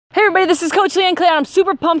everybody, this is Coach Leanne Claire, and I'm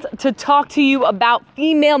super pumped to talk to you about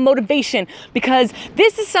female motivation, because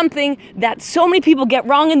this is something that so many people get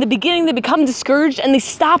wrong in the beginning. They become discouraged and they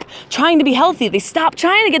stop trying to be healthy. They stop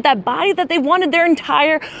trying to get that body that they wanted their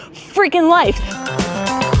entire freaking life.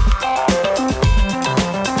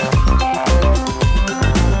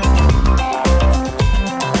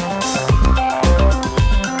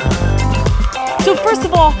 So first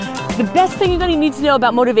of all, the best thing you're going to need to know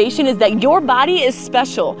about motivation is that your body is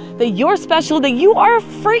special, that you're special, that you are a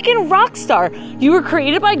freaking rock star. You were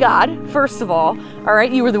created by God, first of all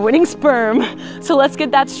right? You were the winning sperm, so let's get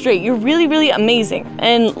that straight. You're really, really amazing.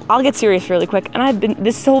 And I'll get serious really quick, and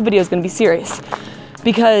this whole video is going to be serious,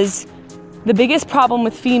 because the biggest problem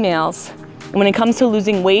with females when it comes to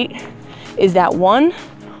losing weight is that, one,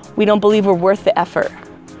 we don't believe we're worth the effort.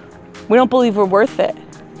 We don't believe we're worth it.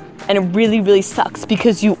 And it really, really sucks,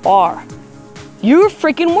 because you are. You're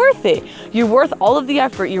freaking worth it. You're worth all of the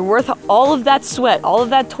effort. You're worth all of that sweat, all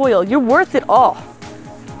of that toil. You're worth it all.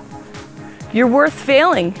 You're worth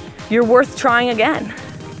failing. You're worth trying again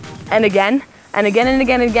and again and again and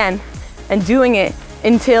again and again, and doing it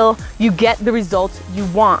until you get the results you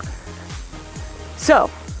want. So,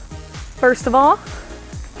 first of all,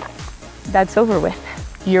 that's over with.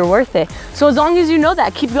 You're worth it. So as long as you know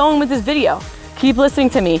that, keep going with this video. Keep listening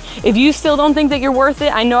to me. If you still don't think that you're worth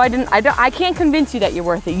it, I can't convince you that you're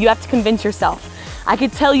worth it. You have to convince yourself. I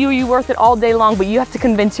could tell you you're worth it all day long, but you have to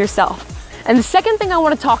convince yourself. And the second thing I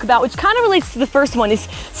want to talk about, which kind of relates to the first one, is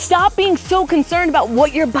stop being so concerned about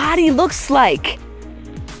what your body looks like.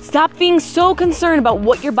 Stop being so concerned about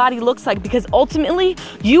what your body looks like, because ultimately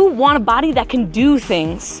you want a body that can do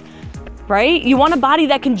things. Right? You want a body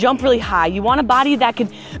that can jump really high. You want a body that can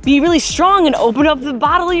be really strong and open up the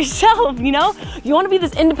bottle yourself, you know? You want to be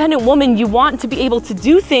this independent woman. You want to be able to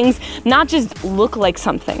do things, not just look like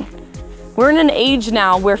something. We're in an age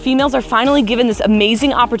now where females are finally given this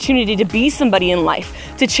amazing opportunity to be somebody in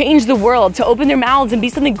life, to change the world, to open their mouths and be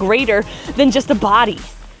something greater than just a body.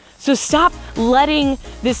 So stop letting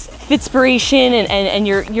this Fitspiration and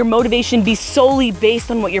your motivation be solely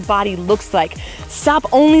based on what your body looks like. Stop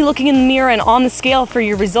only looking in the mirror and on the scale for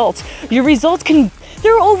your results. Your results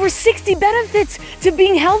there are over 60 benefits to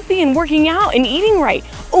being healthy and working out and eating right.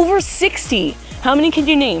 Over 60. How many can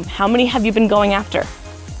you name? How many have you been going after?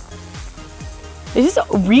 This is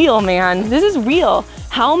real, man. This is real.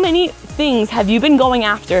 How many things have you been going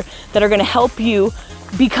after that are gonna help you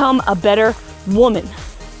become a better woman?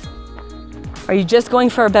 Are you just going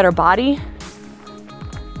for a better body?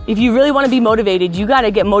 If you really want to be motivated, you got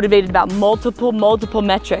to get motivated about multiple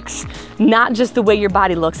metrics, not just the way your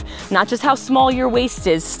body looks, not just how small your waist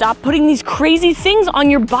is. Stop putting these crazy things on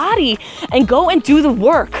your body and go and do the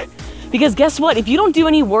work. Because guess what? If you don't do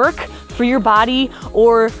any work for your body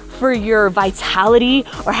or for your vitality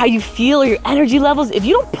or how you feel or your energy levels, if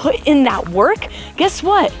you don't put in that work, guess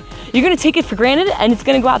what? You're gonna take it for granted and it's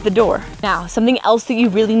gonna go out the door. Now, something else that you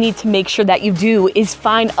really need to make sure that you do is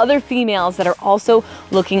find other females that are also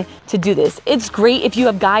looking to do this. It's great if you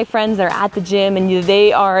have guy friends that are at the gym and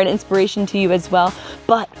they are an inspiration to you as well,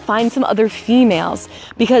 but find some other females,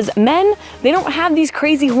 because men, they don't have these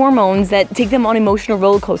crazy hormones that take them on emotional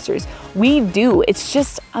roller coasters. We do. It's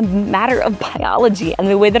just a matter of biology and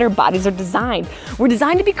the way that our bodies are designed. We're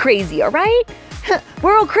designed to be crazy, all right?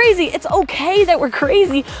 We're all crazy. It's okay that we're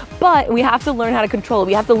crazy, but we have to learn how to control it.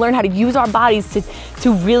 We have to learn how to use our bodies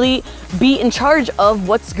to really be in charge of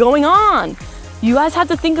what's going on. You guys have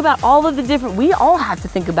to think about we all have to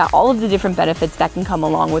think about all of the different benefits that can come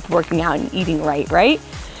along with working out and eating right?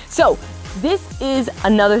 So this is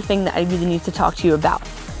another thing that I really need to talk to you about.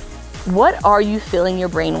 What are you filling your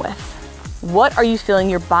brain with? What are you filling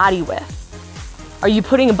your body with? Are you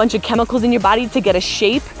putting a bunch of chemicals in your body to get a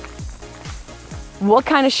shape? What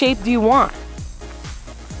kind of shape do you want?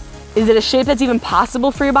 Is it a shape that's even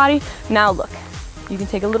possible for your body? Now look, you can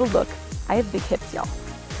take a little look. I have big hips, y'all.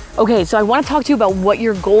 Okay, so I want to talk to you about what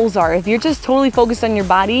your goals are. If you're just totally focused on your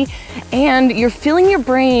body and you're filling your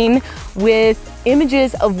brain with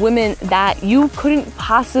images of women that you couldn't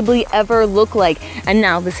possibly ever look like. And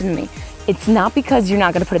now listen to me. It's not because you're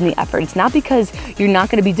not going to put in the effort. It's not because you're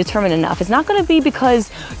not going to be determined enough. It's not going to be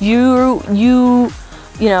because you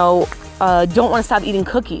don't want to stop eating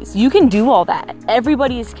cookies. You can do all that.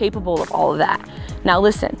 Everybody is capable of all of that. Now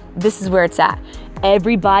listen, this is where it's at.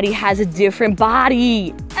 Everybody has a different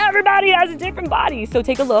body. Everybody has a different body. So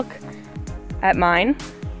take a look at mine.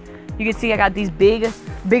 You can see I got these big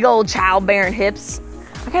old childbearing hips.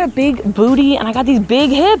 I got a big booty and I got these big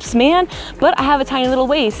hips, man, but I have a tiny little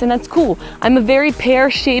waist, and that's cool. I'm a very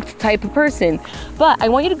pear-shaped type of person, but I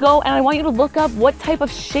want you to go and I want you to look up what type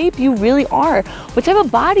of shape you really are. What type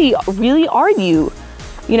of body really are you?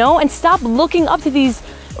 You know, and stop looking up to these,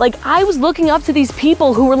 like I was looking up to these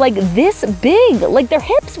people who were like this big, like their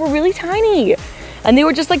hips were really tiny and they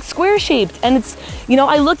were just like square shaped. And it's, you know,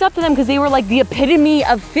 I looked up to them because they were like the epitome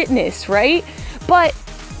of fitness, right? But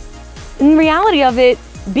in reality of it,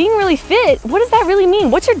 being really fit, what does that really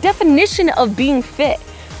mean? What's your definition of being fit?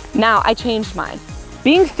 Now, I changed mine.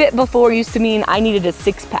 Being fit before used to mean I needed a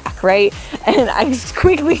six-pack, right? And I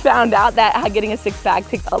quickly found out that getting a six-pack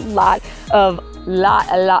takes a lot. I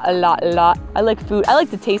like food. I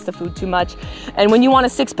like the taste of food too much. And when you want a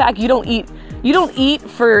six-pack, you don't eat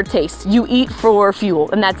for taste. You eat for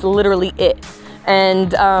fuel, and that's literally it.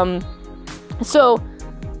 And so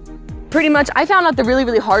pretty much I found out the really,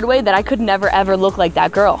 really hard way that I could never ever look like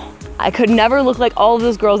that girl. I could never look like all of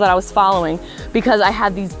those girls that I was following because I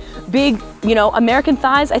had these big, you know, American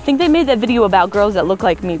thighs. I think they made that video about girls that look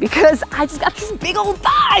like me because I just got these big old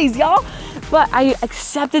thighs, y'all. But I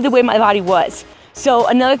accepted the way my body was. So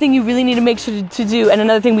another thing you really need to make sure to do, and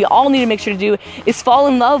another thing we all need to make sure to do, is fall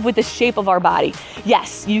in love with the shape of our body.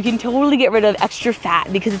 Yes, you can totally get rid of extra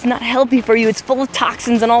fat because it's not healthy for you. It's full of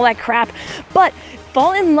toxins and all that crap. But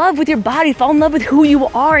fall in love with your body, fall in love with who you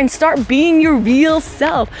are, and start being your real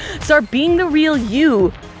self. Start being the real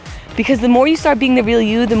you. Because the more you start being the real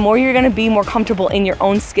you, the more you're gonna be more comfortable in your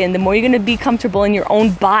own skin, the more you're gonna be comfortable in your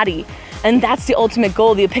own body. And that's the ultimate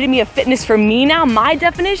goal. The epitome of fitness for me now, my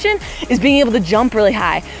definition, is being able to jump really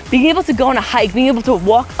high, being able to go on a hike, being able to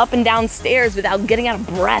walk up and down stairs without getting out of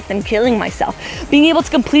breath and killing myself, being able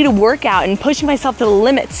to complete a workout and pushing myself to the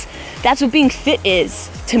limits. That's what being fit is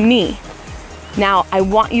to me. Now, I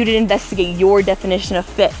want you to investigate your definition of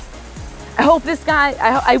fit. I hope this guy,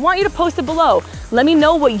 I want you to post it below. Let me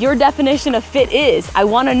know what your definition of fit is. I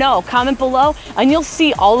want to know. Comment below and you'll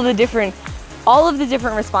see all of the different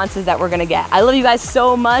responses that we're gonna get. I love you guys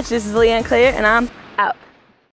so much. This is Leanne Claire and I'm out.